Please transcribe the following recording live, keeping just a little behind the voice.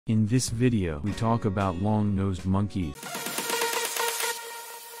In this video we talk about long-nosed monkeys.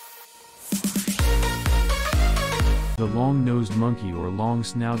 The long-nosed monkey or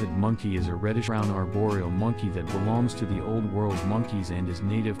long-snouted monkey is a reddish-brown arboreal monkey that belongs to the Old World monkeys and is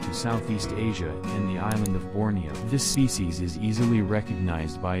native to Southeast Asia and the island of Borneo. This species is easily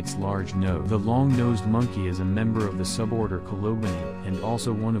recognized by its large nose. The long-nosed monkey is a member of the suborder Colobini and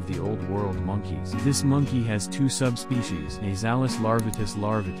also one of the Old World monkeys. This monkey has two subspecies, Nasalis larvatus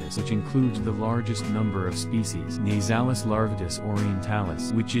larvatus, which includes the largest number of species, Nasalis larvatus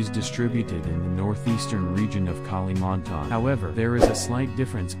orientalis, which is distributed in the northeastern region of Kalimantan. However, there is a slight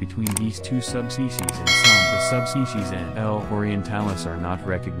difference between these two subspecies and some the subspecies N. L. orientalis are not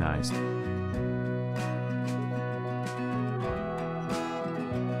recognized.